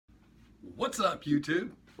What's up, YouTube?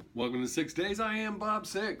 Welcome to 6 Days. I am Bob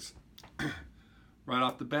Sixx. Right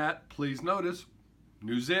off the bat, please notice,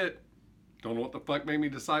 new zit. Don't know what the fuck made me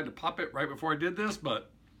decide to pop it right before I did this, but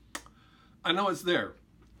I know it's there.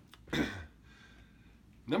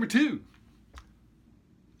 Number 2.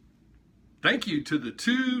 Thank you to the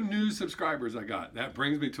 2 new subscribers I got. That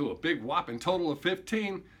brings me to a big whopping total of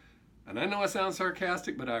 15. And I know I sound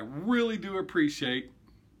sarcastic, but I really do appreciate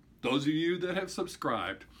those of you that have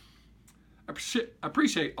subscribed. I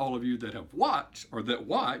appreciate all of you that have watched or that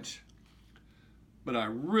watch, but I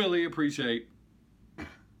really appreciate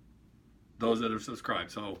those that have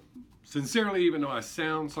subscribed. So sincerely, even though I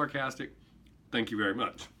sound sarcastic, thank you very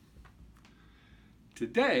much.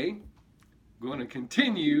 Today, I'm going to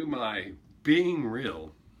continue my being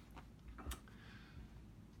real.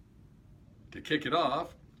 To kick it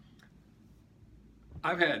off,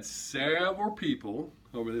 I've had several people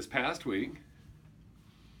over this past week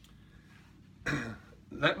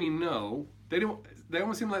let me know they don't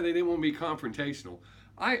seem like they didn't want to be confrontational.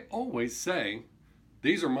 I always say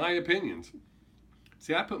these are my opinions.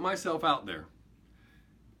 See, I put myself out there.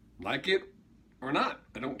 Like it or not,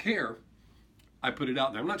 I don't care. I put it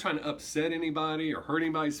out there. I'm not trying to upset anybody or hurt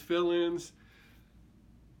anybody's feelings,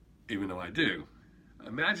 even though I do.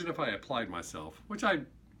 Imagine if I applied myself, which I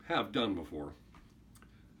have done before.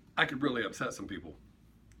 I could really upset some people.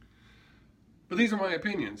 But these are my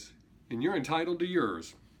opinions, and you're entitled to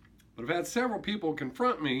yours. But I've had several people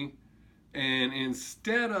confront me, and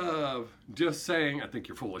instead of just saying, I think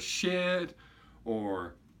you're full of shit,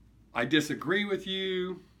 or I disagree with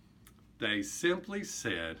you, they simply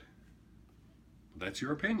said, that's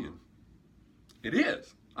your opinion. It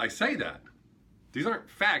is. I say that. These aren't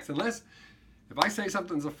facts. Unless, if I say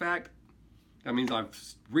something's a fact, that means I've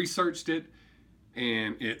researched it,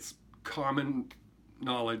 and it's common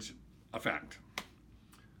knowledge, a fact.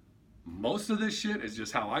 Most of this shit is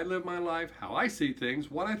just how I live my life, how I see things,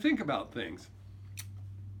 what I think about things.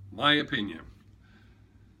 My opinion.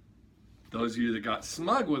 Those of you that got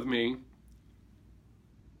smug with me,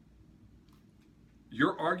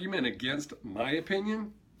 your argument against my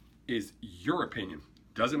opinion is your opinion.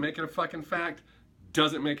 Doesn't make it a fucking fact,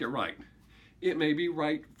 doesn't make it right. It may be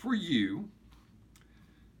right for you.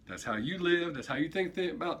 That's how you live, that's how you think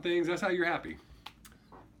about things, that's how you're happy.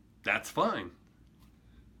 That's fine.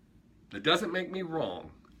 That doesn't make me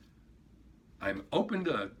wrong. I'm open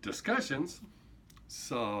to discussions,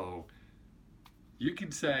 so you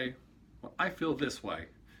could say, well, I feel this way.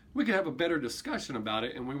 We could have a better discussion about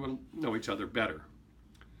it and we will know each other better.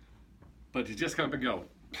 But to just come up and go,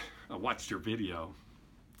 I watched your video,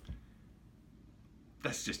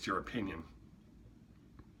 that's just your opinion.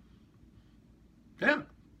 Yeah,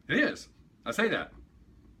 it is. I say that.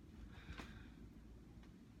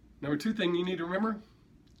 Number 2 thing you need to remember,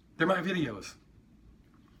 they're my videos.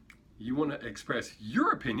 You want to express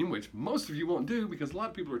your opinion, which most of you won't do because a lot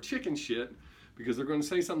of people are chicken shit because they're going to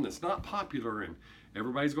say something that's not popular and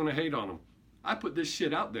everybody's going to hate on them. I put this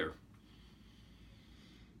shit out there.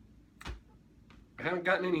 I haven't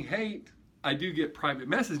gotten any hate. I do get private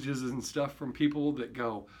messages and stuff from people that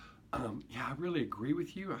go, yeah, I really agree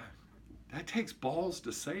with you. That takes balls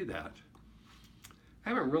to say that. I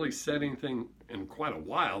haven't really said anything in quite a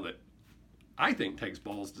while that I think takes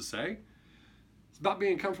balls to say. It's about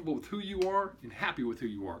being comfortable with who you are and happy with who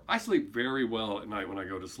you are. I sleep very well at night when I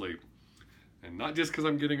go to sleep. And not just because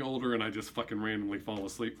I'm getting older and I just fucking randomly fall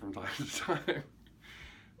asleep from time to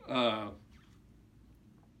time.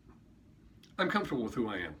 I'm comfortable with who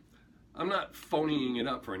I am. I'm not phoning it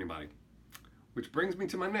up for anybody. Which brings me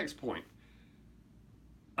to my next point.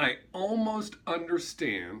 I almost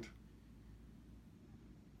understand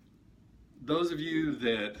those of you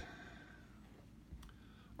that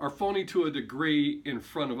are phony to a degree in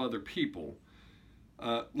front of other people.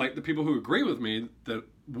 Like the people who agree with me that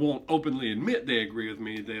won't openly admit they agree with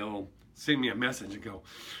me, they'll send me a message and go,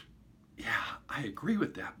 yeah, I agree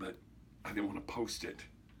with that, but I didn't want to post it.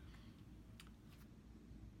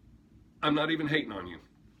 I'm not even hating on you.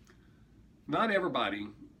 Not everybody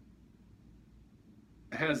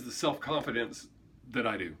has the self-confidence that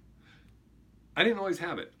I do. I didn't always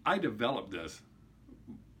have it. I developed this.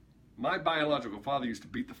 My biological father used to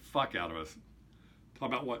beat the fuck out of us. Talk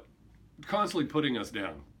about what? Constantly putting us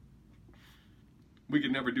down. We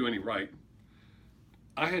could never do any right.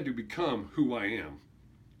 I had to become who I am.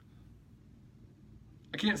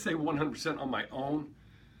 I can't say 100% on my own.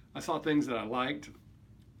 I saw things that I liked.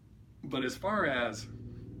 But as far as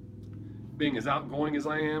being as outgoing as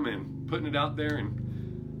I am and putting it out there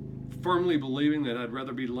and firmly believing that I'd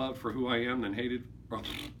rather be loved for who I am than hated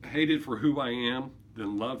for who I am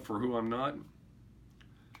than loved for who I'm not,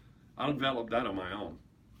 I'll develop that on my own.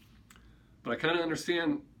 But I kind of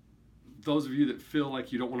understand those of you that feel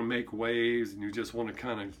like you don't want to make waves and you just want to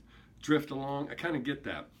kind of drift along. I kind of get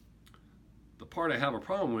that. The part I have a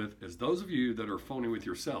problem with is those of you that are phony with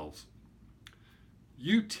yourselves.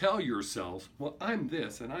 You tell yourselves, well, I'm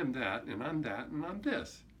this and I'm that and I'm that and I'm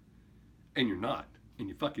this. And you're not. And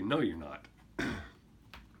you fucking know you're not.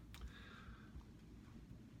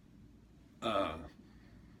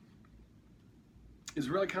 It's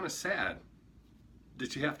really kind of sad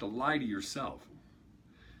that you have to lie to yourself.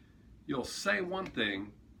 You'll say one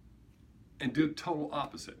thing and do the total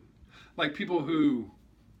opposite. Like people who,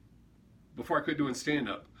 before I quit doing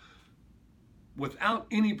stand-up, without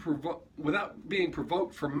being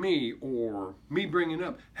provoked from me or me bringing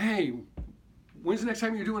up, hey, when's the next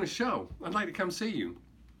time you're doing a show? I'd like to come see you.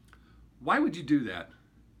 Why would you do that?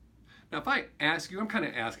 Now, if I ask you, I'm kind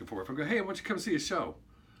of asking for it. If I go, hey, why don't you come see a show?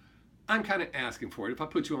 I'm kind of asking for it if I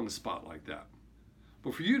put you on the spot like that.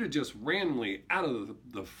 But for you to just randomly, out of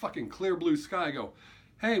the fucking clear blue sky, go,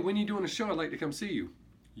 hey, when you doing a show, I'd like to come see you.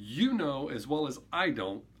 You know as well as I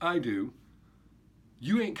do,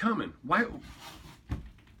 you ain't coming. Why?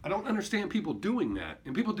 I don't understand people doing that.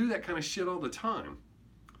 And people do that kind of shit all the time.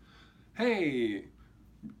 Hey,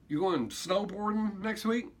 you going snowboarding next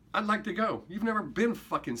week? I'd like to go. You've never been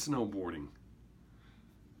fucking snowboarding.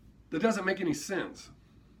 That doesn't make any sense.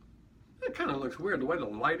 It kind of looks weird. The way the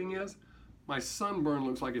lighting is, my sunburn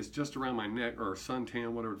looks like it's just around my neck, or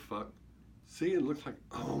suntan, whatever the fuck. See, it looks like,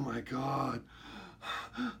 oh my God.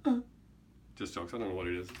 Just jokes, I don't know what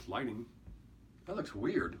it is. It's lighting. That looks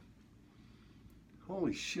weird.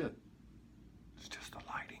 Holy shit. It's just the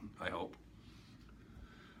lighting, I hope.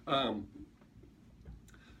 But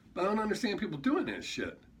I don't understand people doing that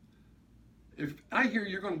shit. If I hear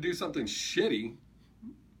you're going to do something shitty,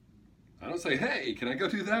 I don't say, hey, can I go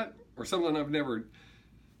do that? Or something I'm going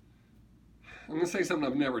to say something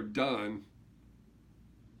I've never done.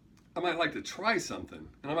 I might like to try something.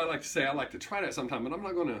 And I might like to say, I'd like to try that sometime, but I'm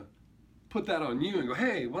not going to put that on you and go,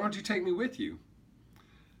 hey, why don't you take me with you?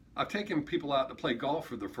 I've taken people out to play golf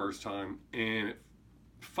for the first time, and it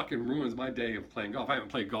fucking ruins my day of playing golf. I haven't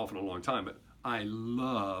played golf in a long time, but I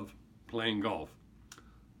love playing golf.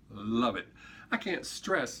 Love it. I can't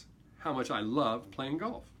stress how much I love playing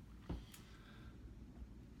golf.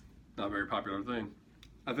 Not a very popular thing.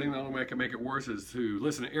 I think the only way I can make it worse is to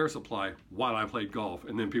listen to Air Supply while I played golf,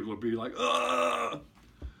 and then people would be like, ugh!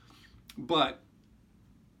 But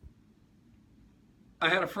I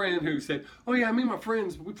had a friend who said, oh yeah, me and my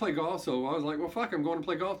friends, we play golf, so I was like, well fuck, I'm going to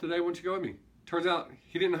play golf today, why don't you go with me? Turns out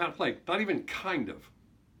he didn't know how to play, not even kind of.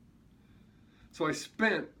 So I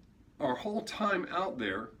spent our whole time out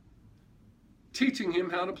there teaching him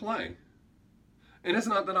how to play. And it's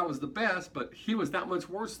not that I was the best, but he was that much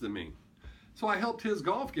worse than me. So I helped his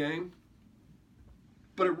golf game,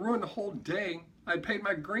 but it ruined the whole day. I'd paid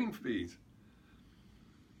my green fees.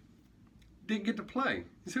 Didn't get to play.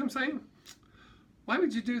 You see what I'm saying? Why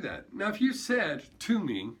would you do that? Now, if you said to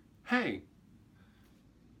me, hey,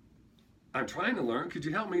 I'm trying to learn, could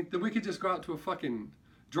you help me? Then we could just go out to a fucking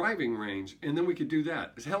driving range, and then we could do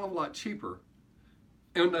that. It's a hell of a lot cheaper.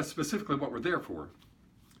 And that's specifically what we're there for.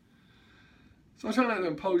 So I try not to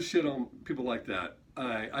impose shit on people like that.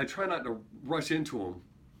 I try not to rush into them.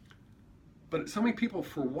 But so many people,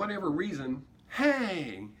 for whatever reason,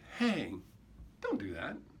 hey, don't do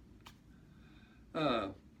that. I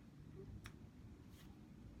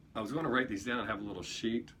was going to write these down and have a little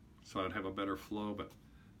sheet so I'd have a better flow, but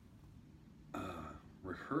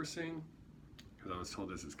rehearsing, because I was told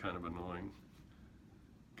this is kind of annoying,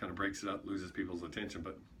 kind of breaks it up, loses people's attention,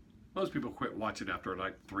 but most people quit watching after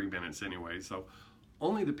like 3 minutes anyway, so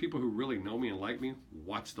only the people who really know me and like me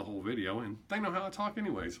watch the whole video, and they know how I talk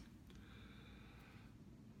anyways.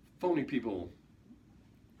 Phony people.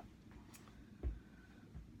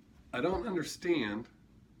 I don't understand.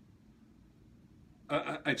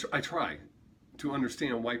 I try to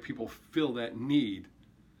understand why people feel that need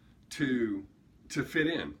to fit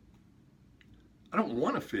in. I don't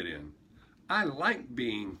want to fit in. I like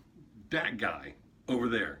being that guy over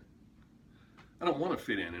there. I don't want to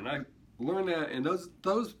fit in, and I learned that. And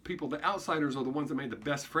those people, the outsiders, are the ones that made the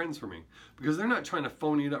best friends for me, because they're not trying to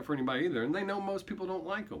phony it up for anybody either, and they know most people don't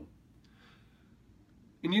like them.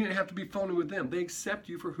 And you didn't have to be phony with them. They accept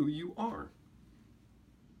you for who you are.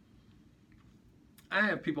 I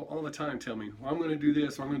have people all the time tell me, well, I'm going to do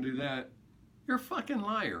this or I'm going to do that. You're a fucking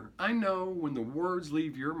liar. I know when the words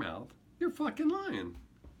leave your mouth, you're fucking lying.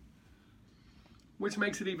 Which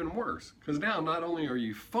makes it even worse, because now not only are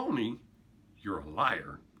you phony, you're a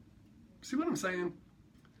liar. See what I'm saying?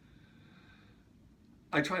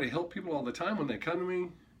 I try to help people all the time when they come to me,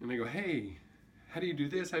 And they go, hey, how do you do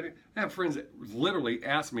this? I have friends that literally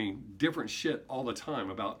ask me different shit all the time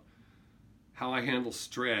about how I handle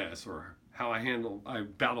stress, or how I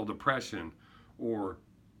battle depression, or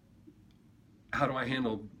how do I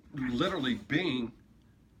handle literally being,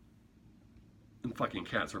 and fucking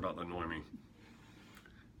cats are about to annoy me.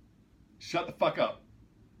 Shut the fuck up.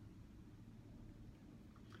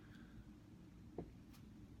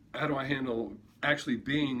 How do I handle actually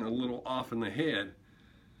being a little off in the head?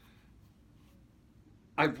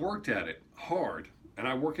 I've worked at it hard, and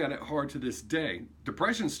I work at it hard to this day.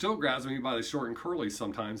 Depression still grabs me by the short and curly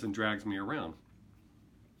sometimes and drags me around.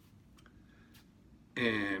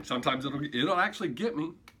 And sometimes it'll actually get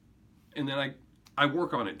me, and then I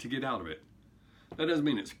work on it to get out of it. That doesn't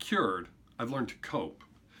mean it's cured. I've learned to cope,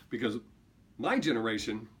 because my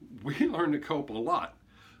generation, we learned to cope a lot.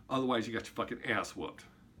 Otherwise, you got your fucking ass whooped.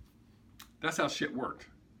 That's how shit worked.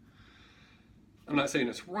 I'm not saying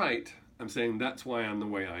it's right. I'm saying that's why I'm the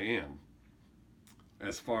way I am.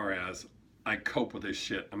 As far as I cope with this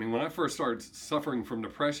shit. I mean, when I first started suffering from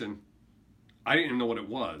depression, I didn't even know what it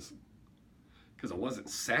was. Because I wasn't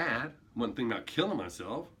sad. I wasn't thinking about killing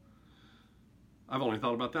myself. I've only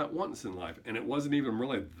thought about that once in life. And it wasn't even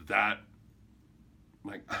really that,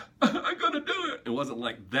 like, I'm going to do it. It wasn't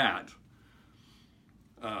like that.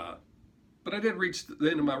 But I did reach the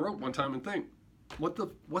end of my rope one time and think,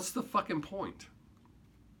 what's the fucking point?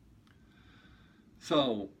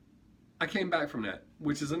 So I came back from that,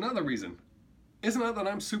 which is another reason. It's not that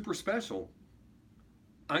I'm super special.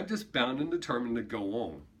 I'm just bound and determined to go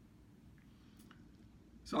on.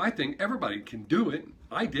 So I think everybody can do it.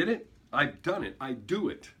 I did it. I've done it. I do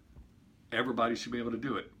it. Everybody should be able to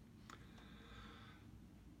do it.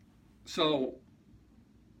 So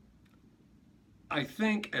I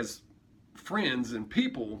think as friends and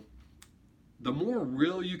people, the more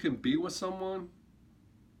real you can be with someone,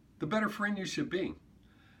 the better friend you should be.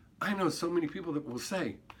 I know so many people that will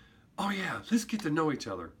say, oh yeah, let's get to know each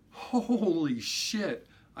other. Holy shit,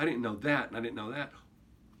 I didn't know that and I didn't know that.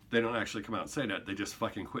 They don't actually come out and say that. They just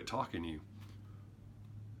fucking quit talking to you.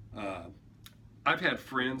 I've had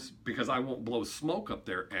friends, because I won't blow smoke up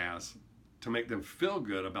their ass to make them feel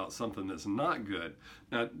good about something that's not good.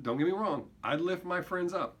 Now, don't get me wrong. I lift my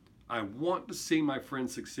friends up. I want to see my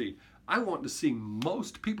friends succeed. I want to see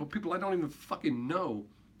most people I don't even fucking know,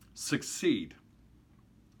 succeed.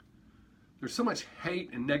 There's so much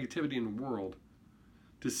hate and negativity in the world.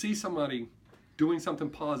 To see somebody doing something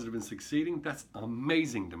positive and succeeding, that's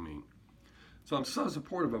amazing to me. So I'm so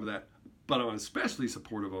supportive of that, but I'm especially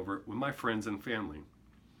supportive over it with my friends and family.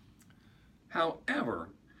 However,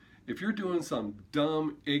 if you're doing some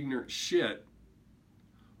dumb, ignorant shit,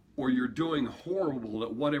 or you're doing horrible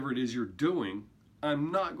at whatever it is you're doing,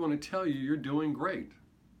 I'm not going to tell you you're doing great.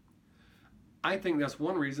 I think that's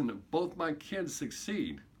one reason that both my kids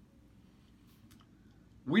succeed.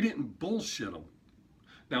 We didn't bullshit them.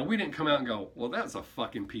 Now, we didn't come out and go, well, that's a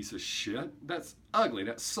fucking piece of shit. That's ugly.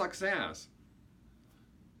 That sucks ass.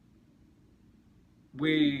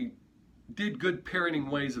 We did good parenting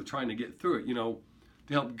ways of trying to get through it, to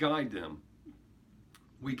help guide them.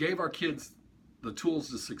 We gave our kids the tools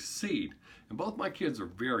to succeed. And both my kids are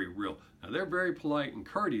very real. Now, they're very polite and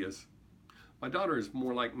courteous. My daughter is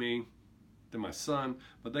more like me than my son,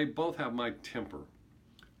 but they both have my temper.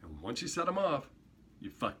 And once you set them off, you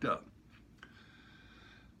fucked up.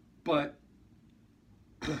 But,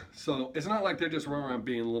 so it's not like they're just running around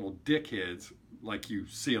being little dickheads like you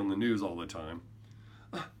see on the news all the time.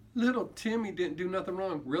 Little Timmy didn't do nothing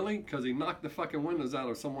wrong. Really? Because he knocked the fucking windows out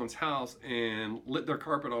of someone's house and lit their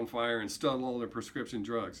carpet on fire and stole all their prescription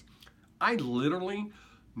drugs. I literally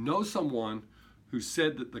know someone who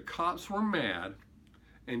said that the cops were mad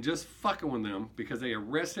and just fucking with them because they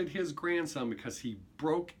arrested his grandson because he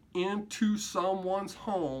broke into someone's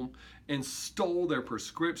home and stole their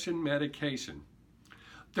prescription medication.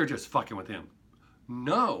 They're just fucking with him.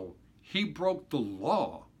 No, he broke the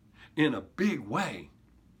law in a big way.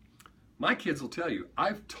 My kids will tell you,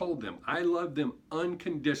 I've told them I love them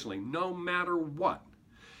unconditionally, no matter what.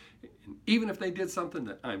 And even if they did something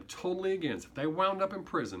that I'm totally against, if they wound up in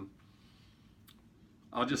prison,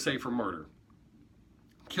 I'll just say for murder.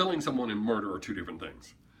 Killing someone and murder are two different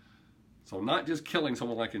things. So not just killing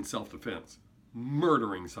someone like in self-defense,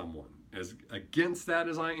 murdering someone. As against that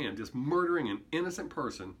as I am, just murdering an innocent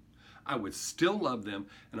person, I would still love them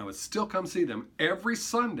and I would still come see them every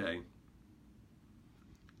Sunday.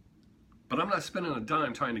 But I'm not spending a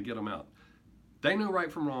dime trying to get them out. They knew right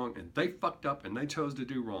from wrong and they fucked up and they chose to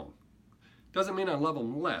do wrong. Doesn't mean I love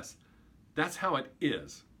them less. That's how it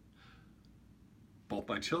is. Both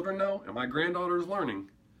my children know and my granddaughter is learning.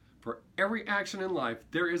 For every action in life,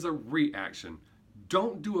 there is a reaction.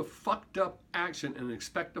 Don't do a fucked up action and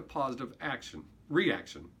expect a positive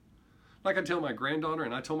reaction. Like I tell my granddaughter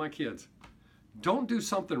and I tell my kids, don't do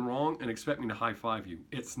something wrong and expect me to high five you.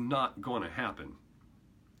 It's not going to happen.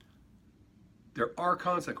 There are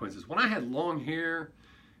consequences. When I had long hair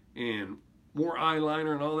and more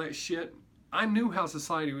eyeliner and all that shit, I knew how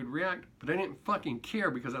society would react, but I didn't fucking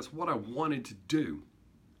care because that's what I wanted to do.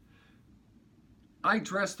 I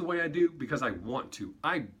dress the way I do because I want to.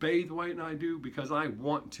 I bathe the way I do because I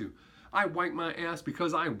want to. I wipe my ass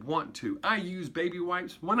because I want to. I use baby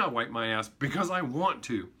wipes when I wipe my ass because I want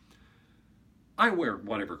to. I wear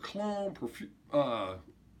whatever cologne, perfume,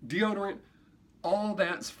 deodorant, all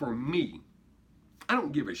that's for me. I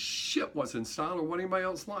don't give a shit what's in style or what anybody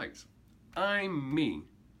else likes. I'm me.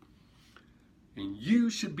 And you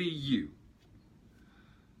should be you.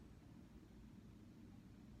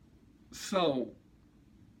 So,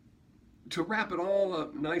 to wrap it all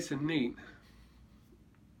up nice and neat,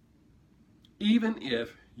 even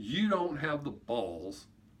if you don't have the balls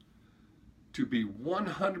to be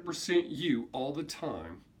 100% you all the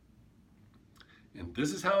time, and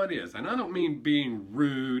this is how it is, and I don't mean being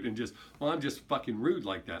rude and just, well, I'm just fucking rude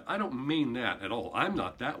like that. I don't mean that at all. I'm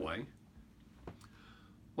not that way.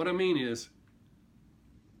 What I mean is,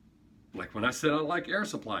 like when I said I like air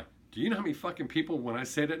supply, do you know how many fucking people, when I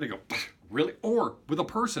say that, they go, really? Or with a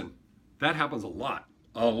person. That happens a lot.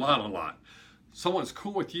 A lot. Someone's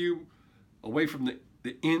cool with you away from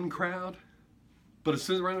the in crowd, but as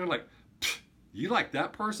soon as around, they're like, you like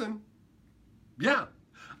that person? Yeah.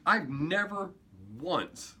 I've never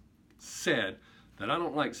once said that I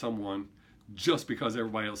don't like someone just because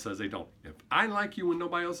everybody else says they don't. If I like you when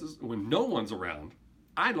when no one's around,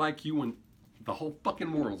 I like you when the whole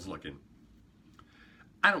fucking world's looking.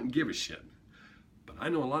 I don't give a shit. But I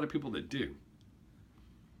know a lot of people that do.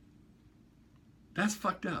 That's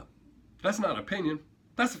fucked up. That's not opinion.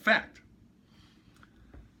 That's a fact.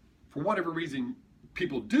 For whatever reason,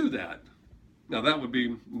 people do that. Now that would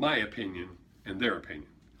be my opinion and their opinion.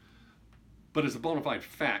 But it's a bona fide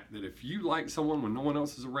fact that if you like someone when no one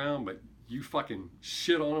else is around, but you fucking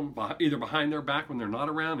shit on them either behind their back when they're not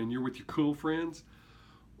around and you're with your cool friends,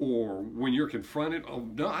 or when you're confronted, oh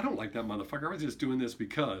no, I don't like that motherfucker. I was just doing this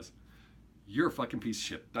because you're a fucking piece of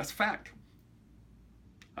shit. That's a fact.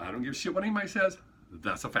 I don't give a shit what anybody says.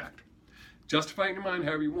 That's a fact. Justify it in your mind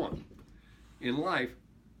however you want. In life,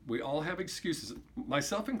 we all have excuses,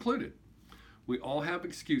 myself included. We all have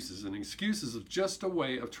excuses, and excuses is just a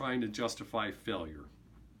way of trying to justify failure.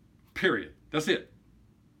 Period. That's it.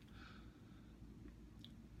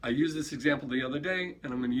 I used this example the other day,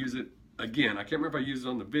 and I'm going to use it again. I can't remember if I used it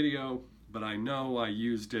on the video, but I know I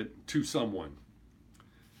used it to someone.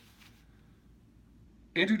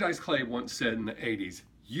 Andrew Dice Clay once said in the 80s,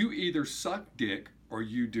 you either suck dick or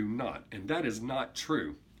you do not. And that is not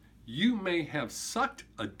true. You may have sucked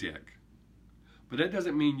a dick, but that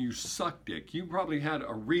doesn't mean you suck dick. You probably had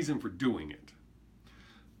a reason for doing it.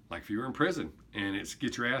 Like if you were in prison and it's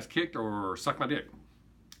get your ass kicked or suck my dick.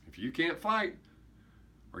 If you can't fight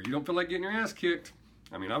or you don't feel like getting your ass kicked,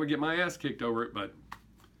 I mean, I would get my ass kicked over it, but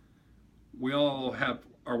we all have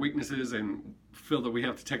our weaknesses and feel that we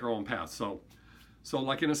have to take our own path. So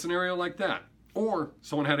like in a scenario like that, or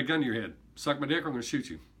someone had a gun to your head, suck my dick or I'm going to shoot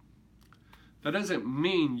you. That doesn't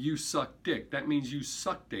mean you suck dick. That means you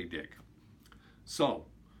sucked a dick. So,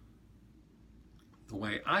 the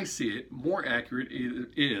way I see it, more accurate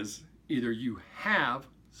is either you have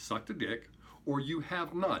sucked a dick or you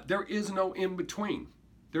have not. There is no in between.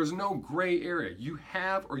 There's no gray area. You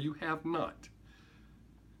have or you have not.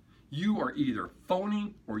 You are either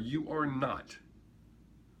phony or you are not.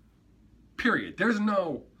 Period. There's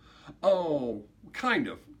no, oh, kind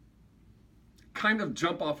of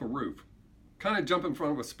jump off a roof. Kind of jump in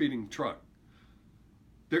front of a speeding truck.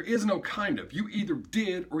 There is no kind of. You either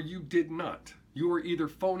did or you did not. You are either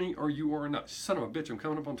phony or you are not. Son of a bitch, I'm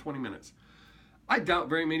coming up on 20 minutes. I doubt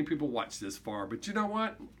very many people watch this far, but you know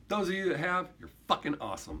what? Those of you that have, you're fucking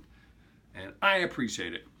awesome. And I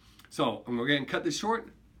appreciate it. So I'm going to go ahead and cut this short.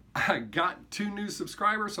 I got 2 new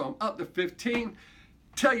subscribers, so I'm up to 15.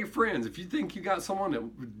 Tell your friends. If you think you got someone that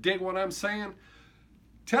would dig what I'm saying,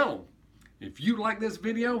 tell them. If you like this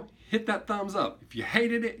video, hit that thumbs up. If you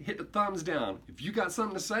hated it, hit the thumbs down. If you got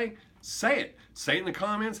something to say, say it. Say it in the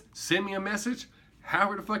comments. Send me a message.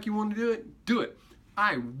 However the fuck you want to do it, do it.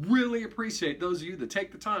 I really appreciate those of you that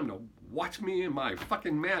take the time to watch me in my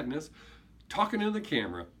fucking madness, talking to the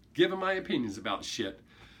camera, giving my opinions about shit.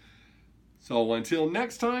 So until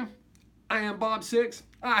next time, I am Bob Sixx.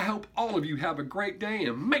 I hope all of you have a great day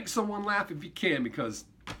and make someone laugh if you can, because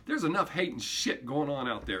There's enough hate and shit going on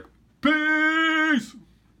out there. Peace!